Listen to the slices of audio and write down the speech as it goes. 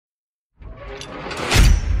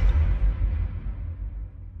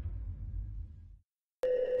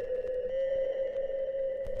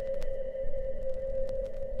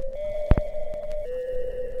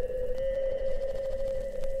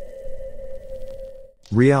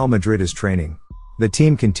Real Madrid is training. The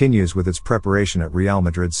team continues with its preparation at Real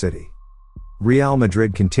Madrid City. Real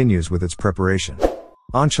Madrid continues with its preparation.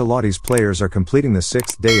 Ancelotti's players are completing the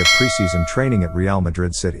sixth day of preseason training at Real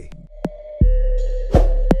Madrid City.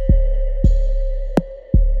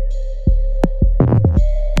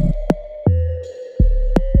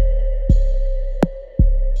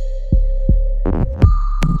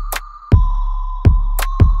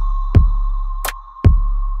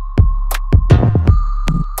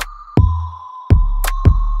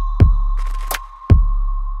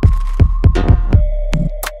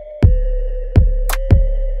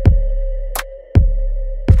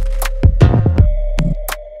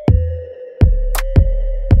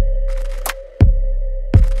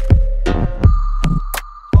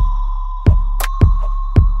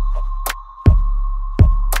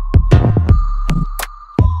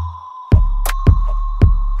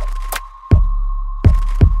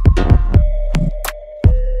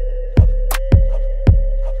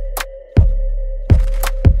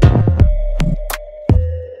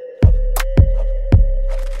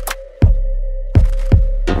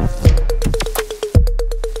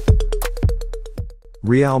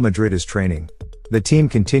 Real Madrid is training. The team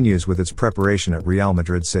continues with its preparation at Real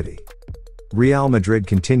Madrid City. Real Madrid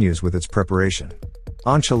continues with its preparation.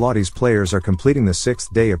 Ancelotti's players are completing the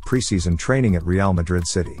sixth day of preseason training at Real Madrid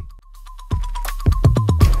City.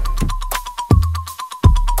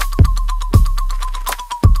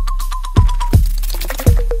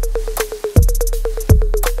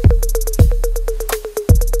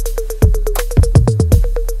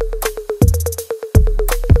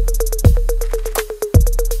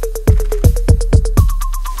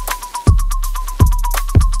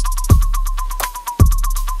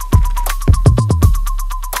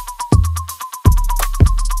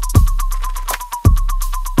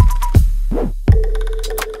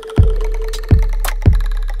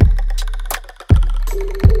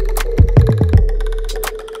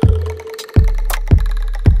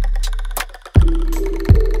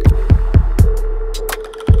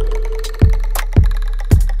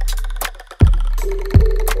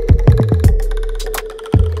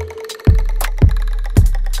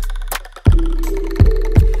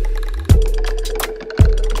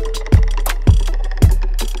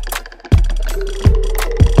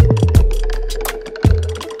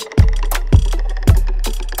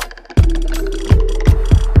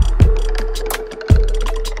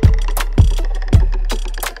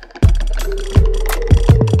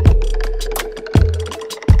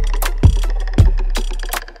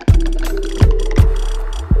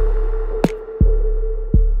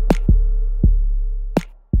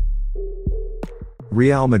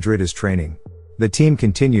 Real Madrid is training. The team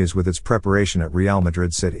continues with its preparation at Real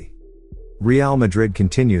Madrid City. Real Madrid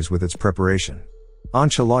continues with its preparation.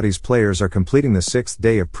 Ancelotti's players are completing the sixth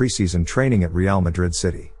day of preseason training at Real Madrid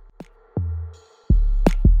City.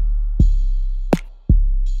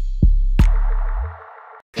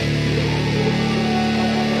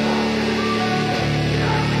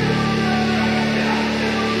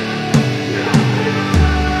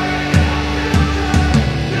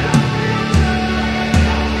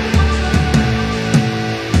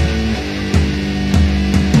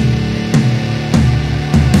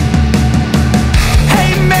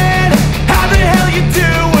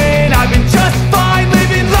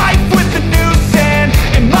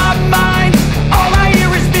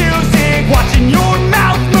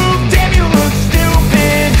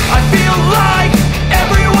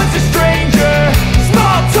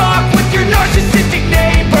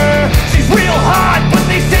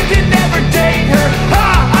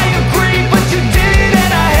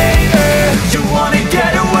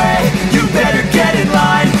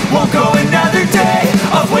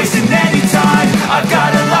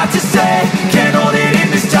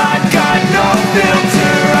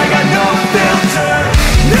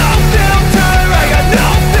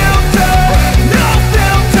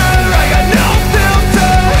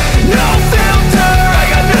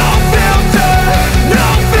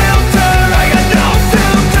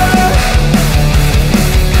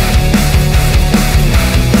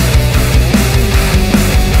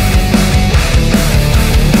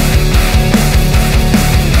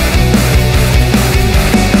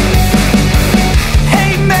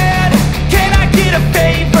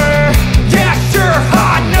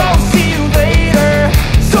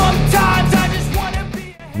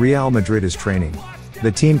 Real Madrid is training.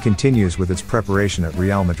 The team continues with its preparation at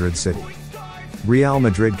Real Madrid City. Real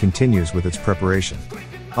Madrid continues with its preparation.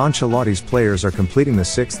 Ancelotti's players are completing the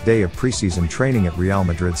sixth day of preseason training at Real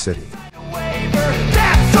Madrid City.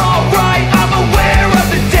 That's alright, I'm aware of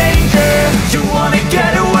the danger. You wanna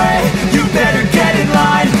get away, you better get in line.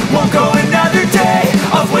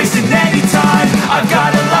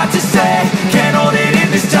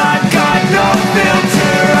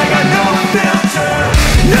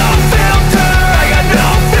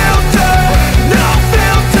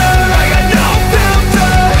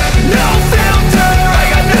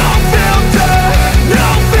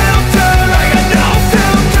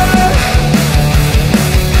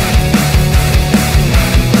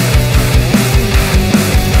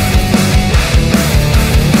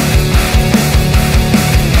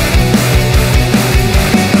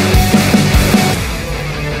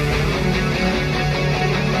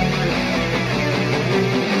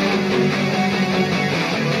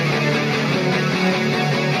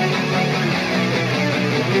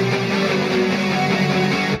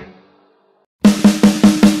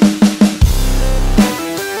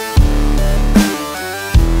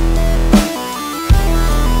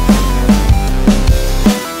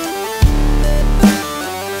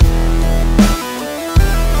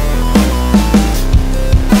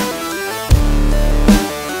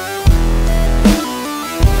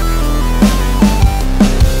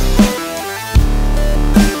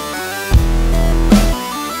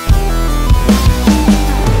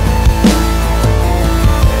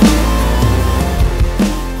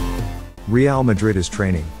 Real Madrid is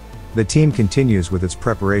training. The team continues with its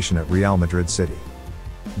preparation at Real Madrid City.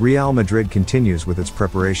 Real Madrid continues with its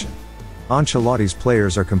preparation. Ancelotti's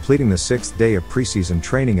players are completing the 6th day of pre-season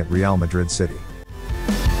training at Real Madrid City.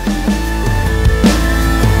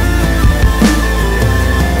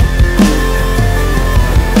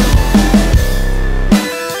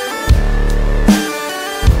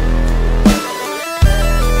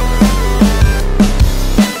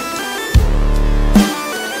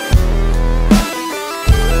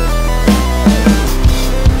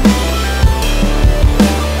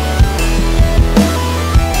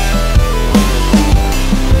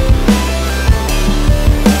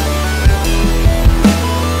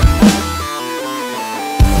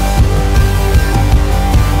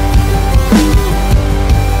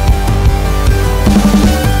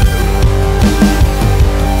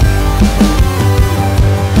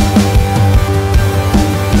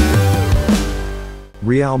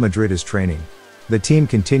 Real Madrid is training. The team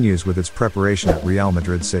continues with its preparation at Real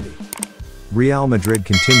Madrid City. Real Madrid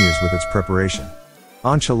continues with its preparation.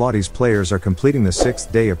 Ancelotti's players are completing the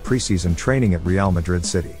 6th day of pre-season training at Real Madrid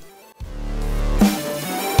City.